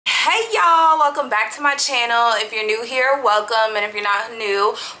Hey y'all, welcome back to my channel. If you're new here, welcome, and if you're not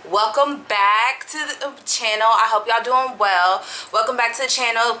new, welcome back to the channel. I hope y'all doing well. Welcome back to the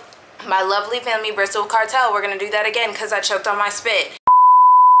channel, my lovely family, Bristol Cartel. We're gonna do that again because I choked on my spit.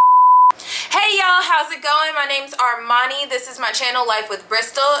 Hey y'all, how's it going? My name's Armani. This is my channel, Life with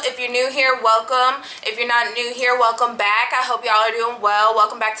Bristol. If you're new here, welcome. If you're not new here, welcome back. I hope y'all are doing well.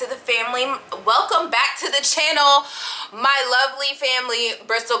 Welcome back to the family. Welcome back to the channel, my lovely family,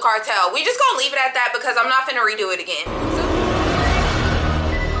 Bristol Cartel. We just gonna leave it at that because I'm not finna redo it again.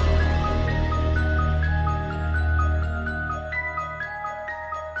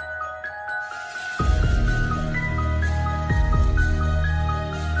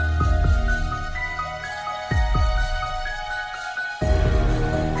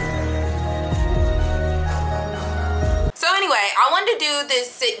 I wanted to do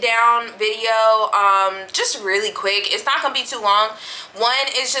this sit down video just really quick. It's not gonna be too long. One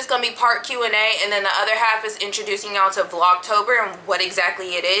is just gonna be part Q&A, and then the other half is introducing y'all to Vlogtober and what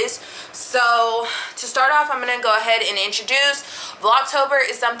exactly it is. So to start off, I'm gonna go ahead and introduce Vlogtober.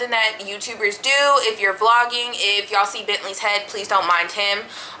 Is something that YouTubers do. If you're vlogging, if y'all see Bentley's head, please don't mind him.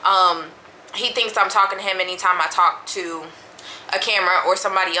 He thinks I'm talking to him anytime I talk to a camera or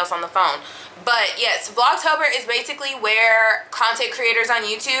somebody else on the phone. But yes, Vlogtober is basically where content creators on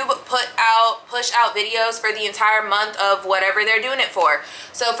YouTube push out videos for the entire month of whatever they're doing it for.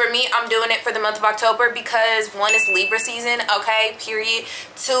 So for me, I'm doing it for the month of October because one is Libra season, okay, period.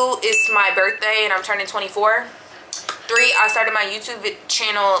 Two is my birthday and I'm turning 24. Three, I started my YouTube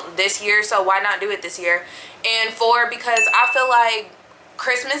channel this year, so why not do it this year? And four, because I feel like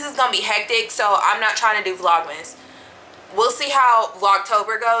Christmas is gonna be hectic, so I'm not trying to do Vlogmas. We'll see how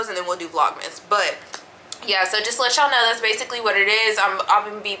Vlogtober goes, and then we'll do Vlogmas. But yeah, so just let y'all know that's basically what it is. I'm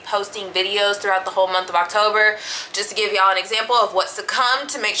gonna be posting videos throughout the whole month of October just to give y'all an example of what's to come,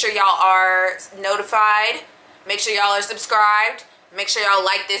 to make sure y'all are notified, make sure y'all are subscribed, make sure y'all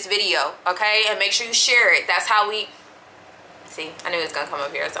like this video, okay, and make sure you share it. That's how we see, I knew it was gonna come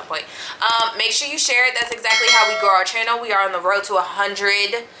up here at some point. Make sure you share it. That's exactly how we grow our channel. We are on the road to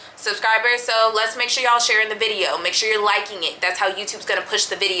 100 subscribers, so let's make sure y'all sharing the video. Make sure you're liking it. That's how YouTube's gonna push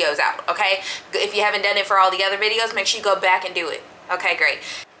the videos out, okay? If you haven't done it for all the other videos, make sure you go back and do it. Okay, great.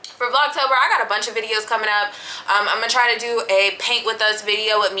 For Vlogtober, I got a bunch of videos coming up. I'm gonna try to do a paint with us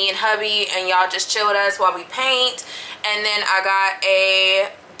video with me and hubby, and y'all just chill with us while we paint. And then I got a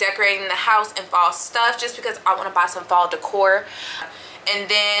decorating the house and fall stuff, just because I want to buy some fall decor. And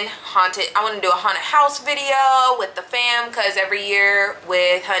then I want to do a haunted house video with the fam, because every year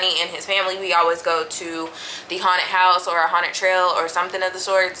with Honey and his family, we always go to the haunted house or a haunted trail or something of the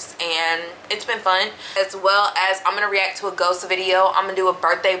sorts, and it's been fun. As well as I'm gonna react to a ghost video. I'm gonna do a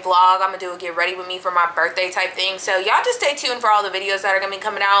birthday vlog. I'm gonna do a get ready with me for my birthday type thing. So y'all just stay tuned for all the videos that are gonna be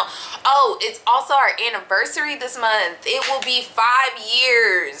coming out. Oh, it's also our anniversary this month. It will be 5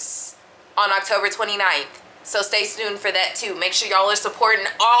 years on October 29th. So stay tuned for that too. Make sure y'all are supporting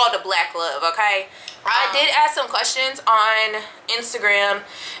all the black love, okay? I did ask some questions on Instagram,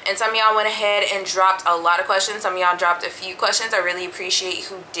 and some of y'all went ahead and dropped a lot of questions. Some of y'all dropped a few questions. I really appreciate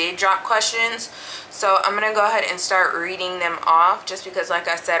who did drop questions. So I'm gonna go ahead and start reading them off, just because, like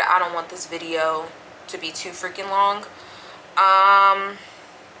I said, I don't want this video to be too freaking long.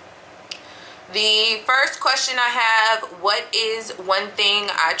 The first question I have: what is one thing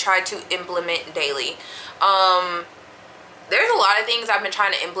I try to implement daily? There's a lot of things I've been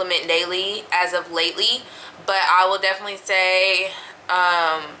trying to implement daily as of lately, but I will definitely say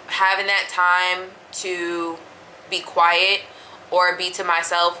having that time to be quiet or be to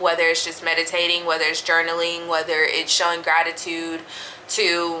myself, whether it's just meditating, whether it's journaling, whether it's showing gratitude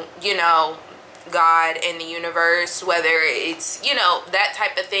to, you know, God and the universe, whether it's, you know, that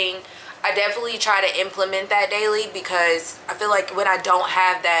type of thing. I definitely try to implement that daily, because I feel like when I don't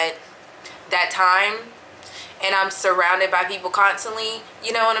have that time and I'm surrounded by people constantly,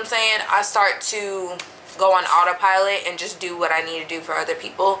 you know what I'm saying, I start to go on autopilot and just do what I need to do for other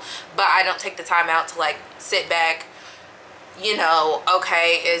people. But I don't take the time out to like sit back, you know,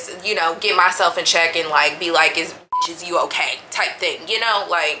 okay, is, you know, get myself in check and like be like, is you okay type thing, you know,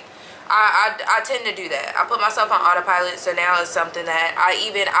 like I tend to do that. I put myself on autopilot, so now it's something that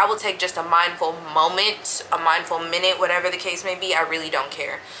I will take just a mindful moment, a mindful minute, whatever the case may be. I really don't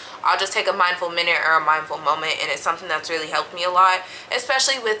care. I'll just take a mindful minute or a mindful moment, and it's something that's really helped me a lot,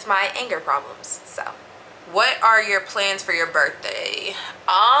 especially with my anger problems. So, what are your plans for your birthday?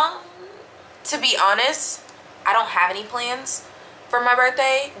 To be honest, I don't have any plans for my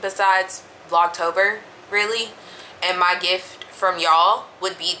birthday besides Vlogtober, really. And my gift from y'all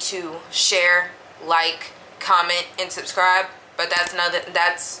would be to share, like, comment, and subscribe. But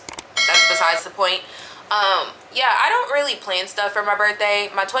that's that's besides the point. Yeah, I don't really plan stuff for my birthday.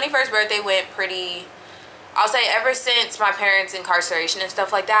 My 21st birthday went pretty, I'll say ever since my parents' incarceration and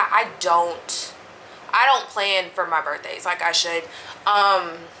stuff like that, I don't plan for my birthdays like I should.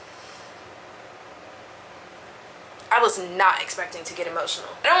 I was not expecting to get emotional.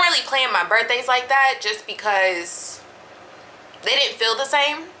 I don't really plan my birthdays like that just because they didn't feel the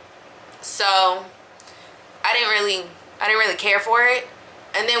same. So I didn't really care for it.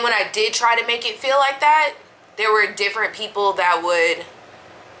 And then when I did try to make it feel like that, there were different people that would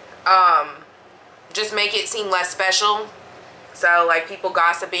just make it seem less special. So like people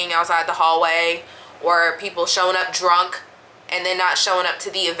gossiping outside the hallway, or people showing up drunk and then not showing up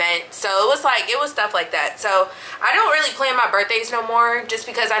to the event. So it was stuff like that. So I don't really plan my birthdays no more, just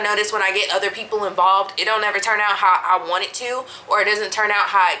because I notice when I get other people involved, it don't ever turn out how I want it to, or it doesn't turn out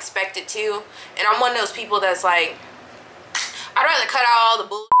how I expect it to. And I'm one of those people that's like, I'd rather cut out all the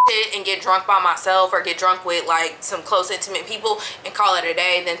bullshit and get drunk by myself, or get drunk with like some close intimate people and call it a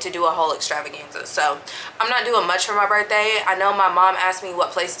day, than to do a whole extravaganza. So I'm not doing much for my birthday. I know my mom asked me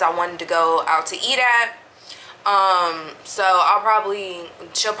what places I wanted to go out to eat at. So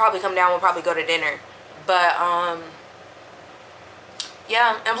she'll probably come down, we'll probably go to dinner. But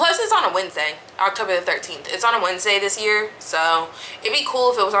yeah, and plus it's on a Wednesday, October the 13th. It's on a Wednesday this year, so it'd be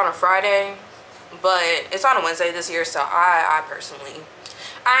cool if it was on a Friday, but it's on a Wednesday this year. So I personally,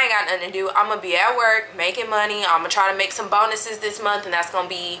 I ain't got nothing to do. I'm gonna be at work making money. I'm gonna try to make some bonuses this month, and that's gonna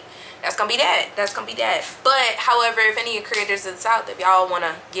be that. But however, if any of you creators of the South, if y'all want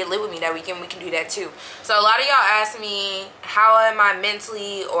to get lit with me that weekend, we can do that too. So a lot of y'all ask me, how am I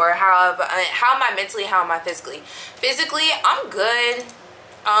mentally, or how am I mentally, how am I physically? Physically, I'm good.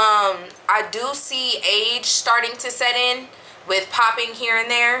 I do see age starting to set in, with popping here and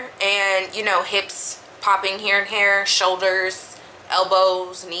there, and you know, hips popping here and here, shoulders,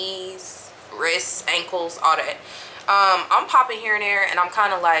 elbows, knees, wrists, ankles, all that. I'm popping here and there, and I'm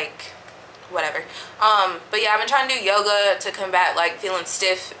kind of like whatever. But yeah, I've been trying to do yoga to combat like feeling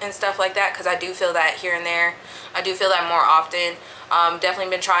stiff and stuff like that, because I do feel that here and there. I do feel that more often.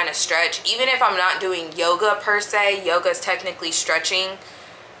 Definitely been trying to stretch, even if I'm not doing yoga per se. Yoga is technically stretching,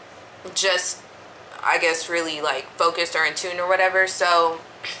 just I guess really like focused or in tune or whatever. So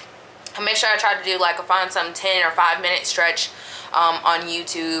I make sure I try to do like, find some 10 or 5 minute stretch on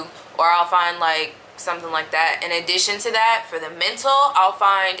YouTube, or I'll find like something like that. In addition to that, for the mental, I'll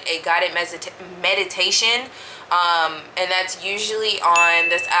find a guided meditation, and that's usually on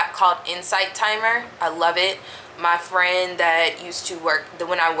this app called Insight Timer. I love it. My friend that used to work,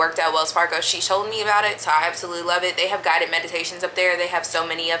 when I worked at Wells Fargo, she told me about it, so I absolutely love it. They have guided meditations up there. They have so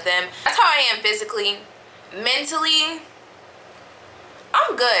many of them. That's how I am physically. Mentally,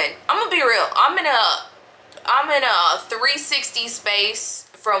 I'm good. I'm gonna be real. I'm in a 360 space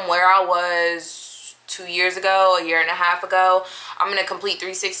from where I was 2 years ago, a year and a half ago. I'm in a complete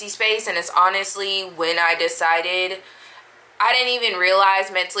 360 space, and it's honestly when I decided, I didn't even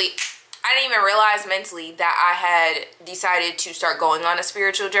realize mentally that I had decided to start going on a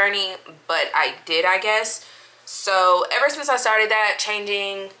spiritual journey, but I did, I guess. So ever since I started that,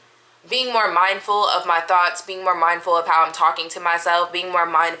 changing, being more mindful of my thoughts, being more mindful of how I'm talking to myself, being more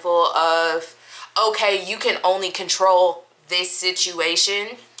mindful of, okay, you can only control this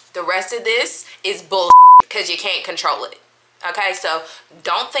situation. The rest of this is bullshit, because you can't control it. Okay, so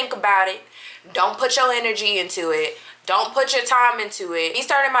don't think about it. Don't put your energy into it. Don't put your time into it. Me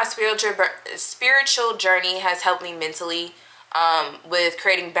starting my spiritual journey has helped me mentally, with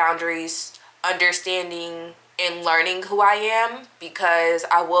creating boundaries, understanding and learning who I am, because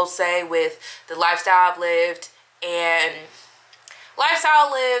I will say, with the lifestyle I've lived and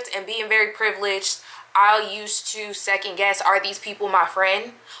being very privileged, I used to second guess, are these people my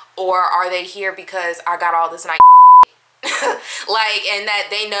friend, or are they here because I got all this nice like, and that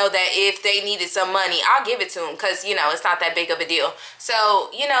they know that if they needed some money, I'll give it to them, because you know, it's not that big of a deal. So,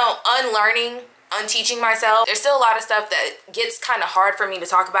 you know, unlearning, unteaching myself. There's still a lot of stuff that gets kind of hard for me to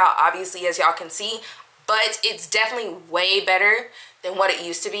talk about, obviously, as y'all can see, but it's definitely way better than what it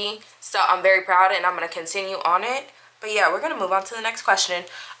used to be. So I'm very proud, and I'm going to continue on it. But yeah, we're going to move on to the next question.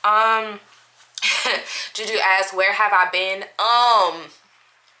 Juju asked, where have I been?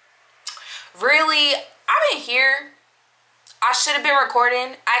 Really, I've been here. I should have been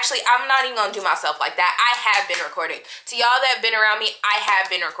recording. Actually, I'm not even gonna do myself like that. I have been recording. To y'all that have been around me, I have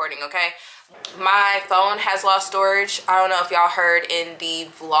been recording, okay? My phone has lost storage. I don't know if y'all heard in the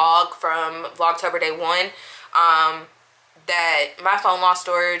vlog from Vlogtober day 1, that my phone lost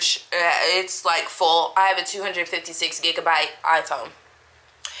storage. It's like full. I have a 256 gigabyte iPhone.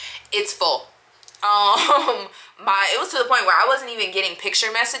 It's full. it was to the point where I wasn't even getting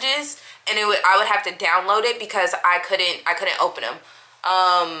picture messages, and I would have to download it because I couldn't open them.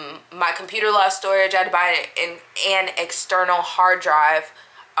 My computer lost storage. I had to buy an external hard drive.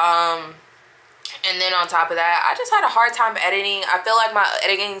 And then on top of that, I just had a hard time editing. I feel like my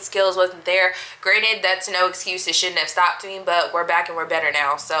editing skills wasn't there. Granted, that's no excuse. It shouldn't have stopped me, but we're back and we're better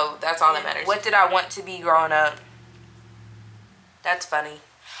now, so that's all that matters. What did I want to be growing up? That's funny.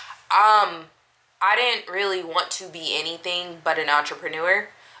 I didn't really want to be anything but an entrepreneur.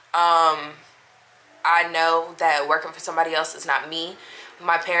 I know that working for somebody else is not me.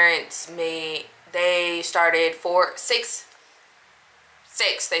 My parents they started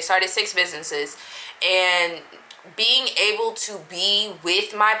six businesses, and being able to be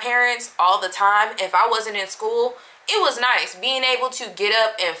with my parents all the time, if I wasn't in school, it was nice. Being able to get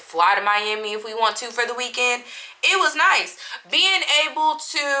up and fly to Miami if we want to for the weekend, it was nice. Being able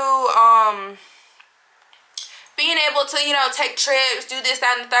to, you know, take trips, do this,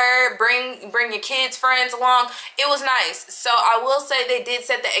 that, and the third, bring your kids, friends along, it was nice. So I will say they did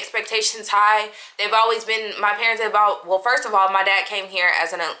set the expectations high. They've always been, my parents have well, first of all, my dad came here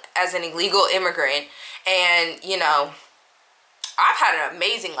as an illegal immigrant, and, you know, I've had an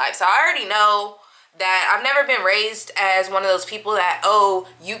amazing life. So I already know that I've never been raised as one of those people that, oh,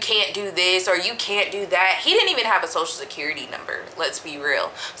 you can't do this or you can't do that. He didn't even have a social security number, let's be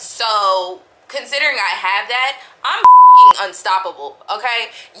real. So considering I have that, I'm unstoppable, okay?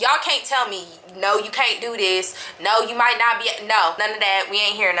 Y'all can't tell me, no, you can't do this. No, you might not be. No, none of that. We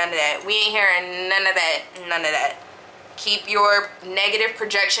ain't hearing none of that. We ain't hearing none of that. None of that. Keep your negative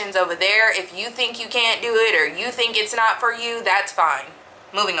projections over there. If you think you can't do it or you think it's not for you, that's fine.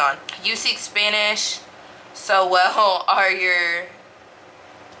 Moving on. You speak Spanish so well. Are your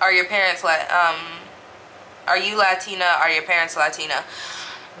parents are you Latina? Are your parents Latina?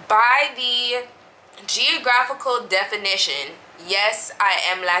 By the geographical definition, yes, I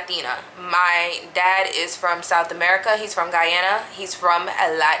am Latina. My dad is from South America. He's from Guyana. He's from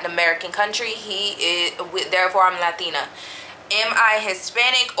a Latin American country. Therefore I'm Latina. Am I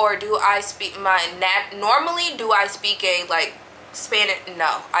Hispanic, or do I speak normally do I speak a like Spanish?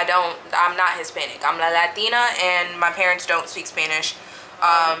 No, I don't. I'm not Hispanic. I'm a Latina, and my parents don't speak Spanish.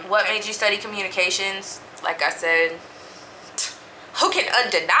 What made you study communications? Like I said, who can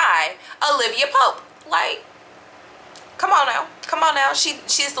undeny Olivia Pope? Like, come on now. Come on now.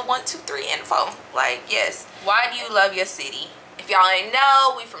 She's the 1, 2, 3 info. Like, yes. Why do you love your city? If y'all ain't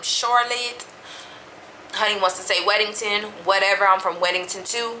know, we from Charlotte. Honey wants to say Weddington. Whatever, I'm from Weddington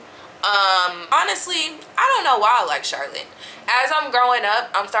too. Honestly, I don't know why I like Charlotte. As I'm growing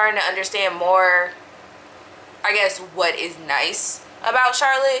up, I'm starting to understand more, I guess, what is nice about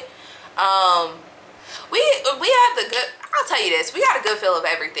Charlotte. We have the good, I'll tell you this, we got a good feel of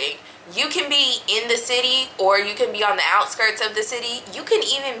everything. You can be in the city, or you can be on the outskirts of the city. You can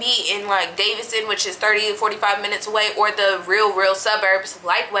even be in like Davison, which is 30 to 45 minutes away, or the real suburbs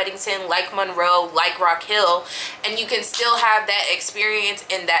like Weddington, like Monroe, like Rock Hill, and you can still have that experience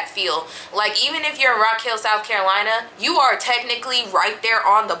and that feel. Like, even if you're in Rock Hill, South Carolina, you are technically right there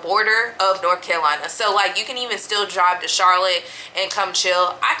on the border of North Carolina. So like, you can even still drive to Charlotte and come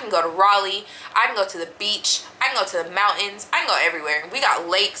chill. I can go to Raleigh. I can go to the beach. I can go to the mountains. I can go everywhere. We got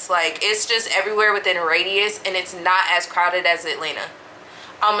lakes. Like, it's just everywhere within a radius, and it's not as crowded as Atlanta.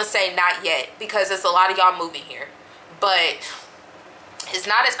 I'm gonna say not yet, because there's a lot of y'all moving here, but it's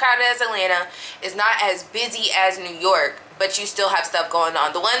not as crowded as Atlanta. It's not as busy as New York, but you still have stuff going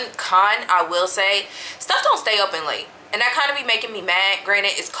on. The one con I will say, stuff don't stay open late. And that kind of be making me mad.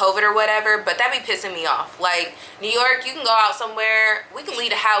 Granted, it's COVID or whatever, but that be pissing me off. Like, New York, you can go out somewhere. We can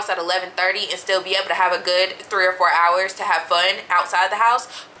leave the house at 11:30 and still be able to have a good 3 or 4 hours to have fun outside the house.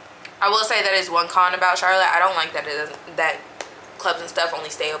 I will say that is one con about Charlotte. I don't like that that clubs and stuff only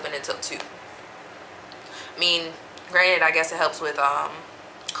stay open until 2. I mean, granted, I guess it helps with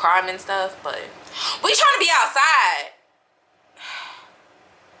crime and stuff, but we trying to be outside.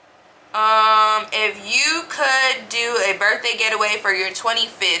 If you could do a birthday getaway for your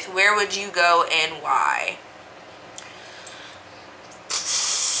 25th, where would you go and why?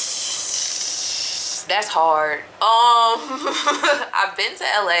 That's hard. I've been to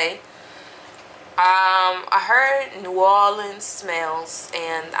LA. I heard New Orleans smells,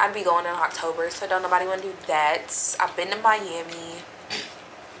 and I'd be going in October, so don't nobody want to do that. I've been to Miami.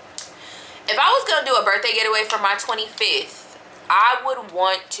 If I was gonna do a birthday getaway for my 25th, I would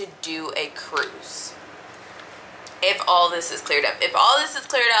want to do a cruise. If all this is cleared up. If all this is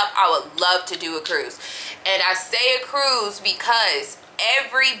cleared up, I would love to do a cruise. And I say a cruise because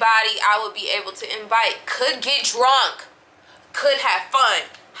everybody I would be able to invite could get drunk, could have fun,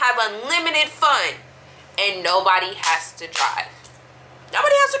 have unlimited fun. and nobody has to drive.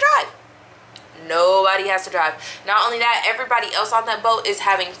 Nobody has to drive. Nobody has to drive. Not only that, everybody else on that boat is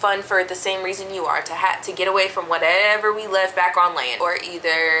having fun for the same reason you are, to get away from whatever we left back on land, or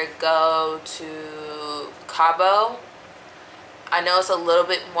either go to Cabo. I know it's a little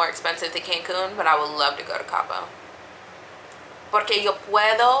bit more expensive than Cancun, but I would love to go to Cabo. Porque yo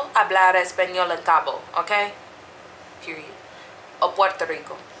puedo hablar español en Cabo, okay? Period. Or Puerto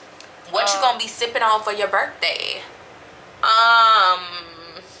Rico. What you gonna be sipping on for your birthday?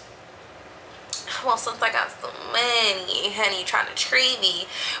 Well, since I got some money, honey, trying to treat me,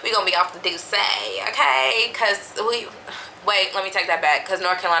 we gonna be off the Douce, okay? Cause wait, let me take that back, cause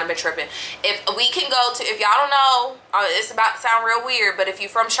North Carolina been tripping. If we can go to, if y'all don't know, it's about to sound real weird, but if you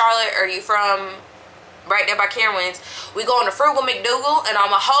from Charlotte or you from right there by Carowinds, we going to Frugal McDougal, and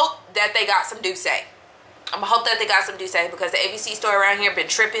I'ma hope that they got some Douce. I'ma hope that they got some Douce, because the ABC store around here been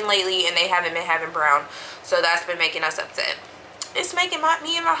tripping lately, and they haven't been having brown, so that's been making us upset. It's making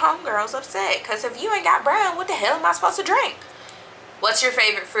me and my homegirls upset, because if you ain't got brown, what the hell am I supposed to drink? What's your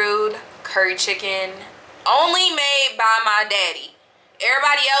favorite food? Curry chicken. Only made by my daddy.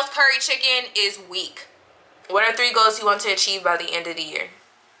 Everybody else curry chicken is weak. What are 3 goals you want to achieve by the end of the year?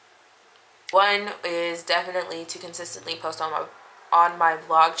 1 is definitely to consistently post on my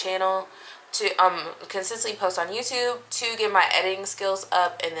vlog channel. To consistently post on YouTube. 2, get my editing skills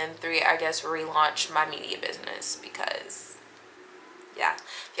up. And then 3, I guess, relaunch my media business, because yeah,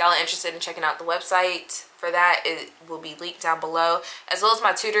 if y'all are interested in checking out the website for that, it will be linked down below, as well as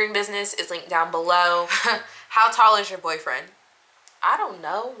my tutoring business is linked down below. How tall is your boyfriend? I don't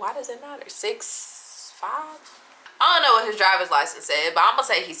know. Why does it matter? 6'5"? I don't know what his driver's license said, but I'm gonna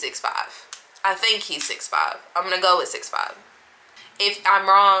say he's 6'5". I think he's 6'5". I'm gonna go with 6'5". If I'm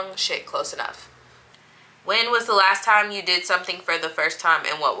wrong, shit, close enough. When was the last time you did something for the first time,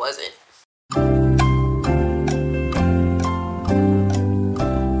 and what was it?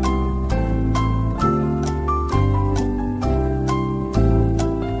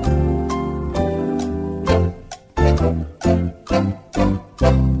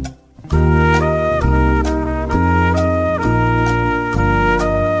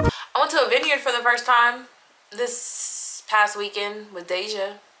 For the first time this past weekend with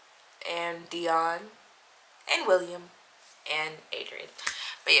Deja and Dion and William and Adrian.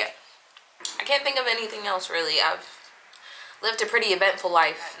 But yeah, I can't think of anything else really. I've lived a pretty eventful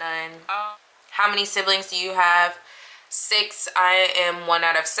life. 9. How many siblings do you have? 6. I am 1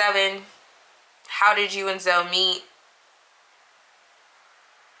 out of 7. How did you and Zoe meet?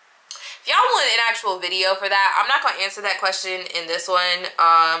 If y'all want an actual video for that, I'm not going to answer that question in this one.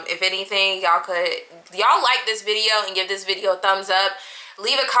 If anything, y'all like this video and give this video a thumbs up.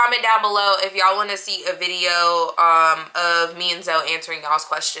 Leave a comment down below if y'all want to see a video of me and Zoe answering y'all's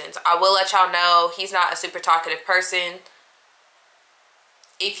questions. I will let y'all know he's not a super talkative person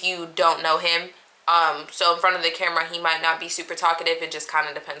if you don't know him. So in front of the camera, he might not be super talkative. It just kind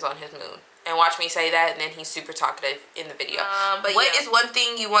of depends on his mood. And watch me say that, and then he's super talkative in the video. But what is one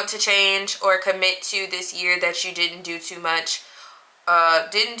thing you want to change or commit to this year that you didn't do too much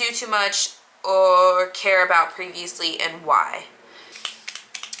or care about previously, and why?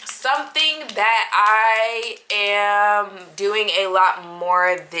 Something that I am doing a lot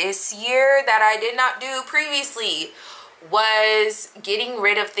more this year that I did not do previously was getting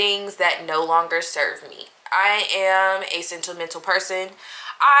rid of things that no longer serve me. I am a sentimental person.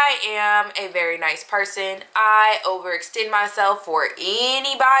 I am a very nice person. I overextend myself for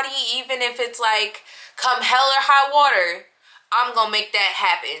anybody, even if it's like come hell or high water, I'm gonna make that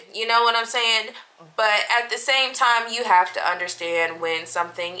happen. You know what I'm saying? But at the same time, you have to understand when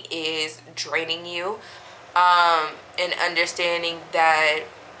something is draining you, and understanding that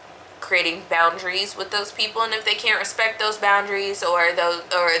creating boundaries with those people, and if they can't respect those boundaries, if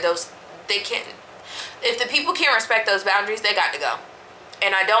the people can't respect those boundaries, they got to go.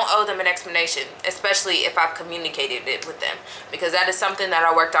 And I don't owe them an explanation, especially if I've communicated it with them, because that is something that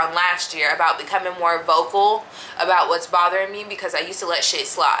I worked on last year, about becoming more vocal about what's bothering me, because I used to let shit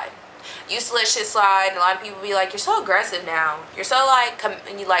slide. And a lot of people be like, you're so aggressive now. You're so like,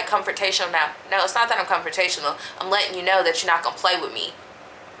 confrontational now. No, it's not that I'm confrontational. I'm letting you know that you're not going to play with me.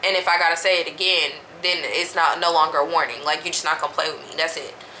 And if I got to say it again, then it's no longer a warning. Like, you're just not going to play with me. That's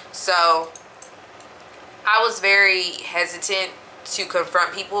it. So I was very hesitant to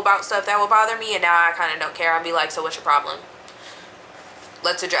confront people about stuff that would bother me, and now I kind of don't care. I'll be like, so what's your problem?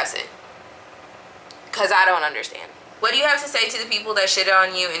 Let's address it, because I don't understand. What do you have to say to the people that shitted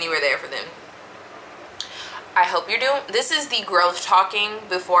on you and you were there for them? I hope you're doing, this is the growth talking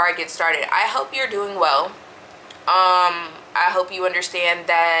before I get started. I hope you're doing well. I hope you understand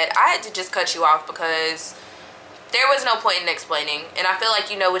that I had to just cut you off because there was no point in explaining. And I feel like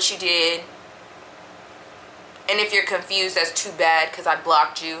you know what you did. And if you're confused, that's too bad because I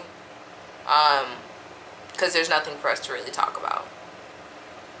blocked you. Because there's nothing for us to really talk about.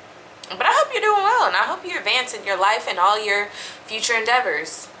 But I hope you're doing well, and I hope you're advancing your life and all your future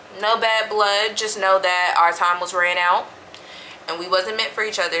endeavors. No bad blood, just know that our time was ran out and we wasn't meant for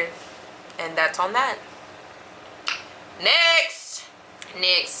each other, and that's on that. Next.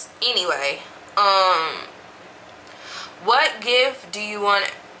 Anyway, what gift do you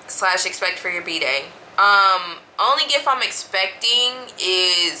want / expect for your B-Day? Only gift I'm expecting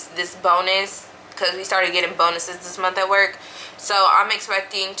is this bonus, because we started getting bonuses this month at work. So I'm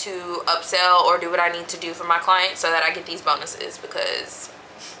expecting to upsell or do what I need to do for my clients so that I get these bonuses, because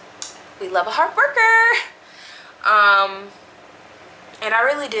we love a hard worker. And I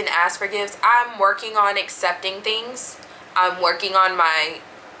really didn't ask for gifts. I'm working on accepting things. I'm working on my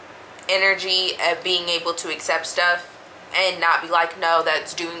energy at being able to accept stuff and not be like, no,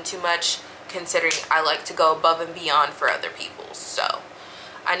 that's doing too much, considering I like to go above and beyond for other people. So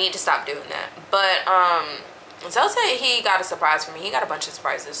I need to stop doing that. But so say he got a surprise for me. He got a bunch of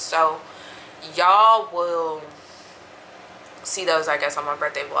surprises, so y'all will see those, I guess, on my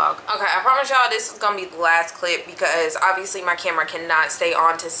birthday vlog. Okay, I promise y'all this is gonna be the last clip because obviously my camera cannot stay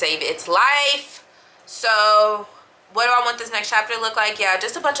on to save its life. So what do I want this next chapter to look like? Yeah,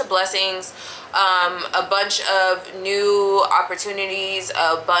 just a bunch of blessings, a bunch of new opportunities,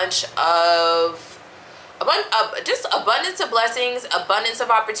 just abundance of blessings, abundance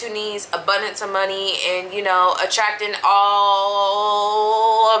of opportunities, abundance of money, and, you know, attracting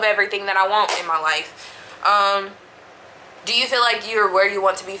all of everything that I want in my life. Do you feel like you're where you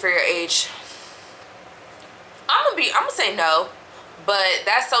want to be for your age? I'm gonna say no, but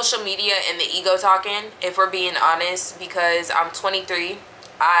that's social media and the ego talking, if we're being honest, because I'm 23.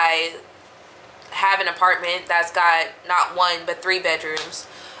 I have an apartment that's got not 1 but 3 bedrooms.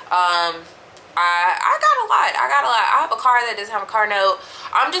 I got a lot. I have a car that doesn't have a car note.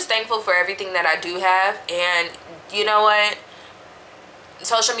 I'm just thankful for everything that I do have. And you know what?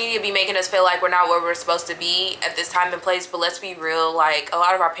 Social media be making us feel like we're not where we're supposed to be at this time and place. But let's be real. Like, a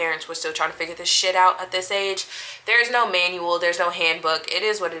lot of our parents were still trying to figure this shit out at this age. There's no manual. There's no handbook. It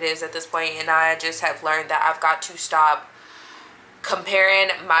is what it is at this point. And I just have learned that I've got to stop comparing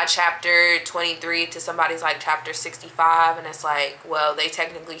my chapter 23 to somebody's like chapter 65, and it's like, well, they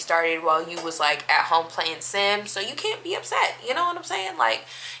technically started while you was like at home playing Sims, so you can't be upset. You know what I'm saying? Like,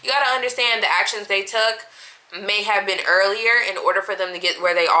 you gotta understand the actions they took may have been earlier in order for them to get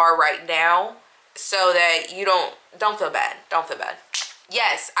where they are right now, so that you don't feel bad. Don't feel bad.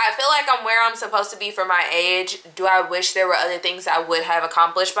 Yes, I feel like I'm where I'm supposed to be for my age. Do I wish there were other things I would have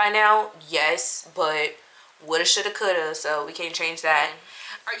accomplished by now? Yes, but woulda, shoulda, coulda, so we can't change that.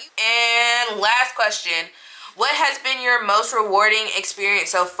 And last question, what has been your most rewarding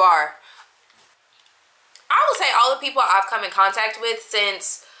experience so far? I would say all the people I've come in contact with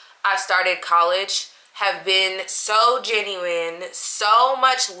since I started college have been so genuine, so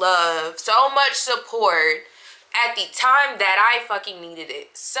much love, so much support at the time that I fucking needed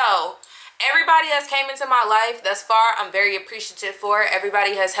it. So everybody that's came into my life thus far, I'm very appreciative for.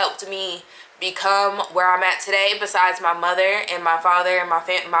 Everybody has helped me become where I'm at today, besides my mother and my father and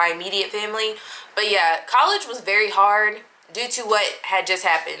my immediate family. But yeah, college was very hard due to what had just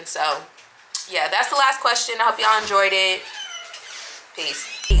happened. So yeah, that's the last question. I hope y'all enjoyed it. Peace.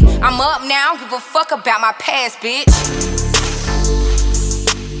 I'm up now, give a fuck about my past, bitch.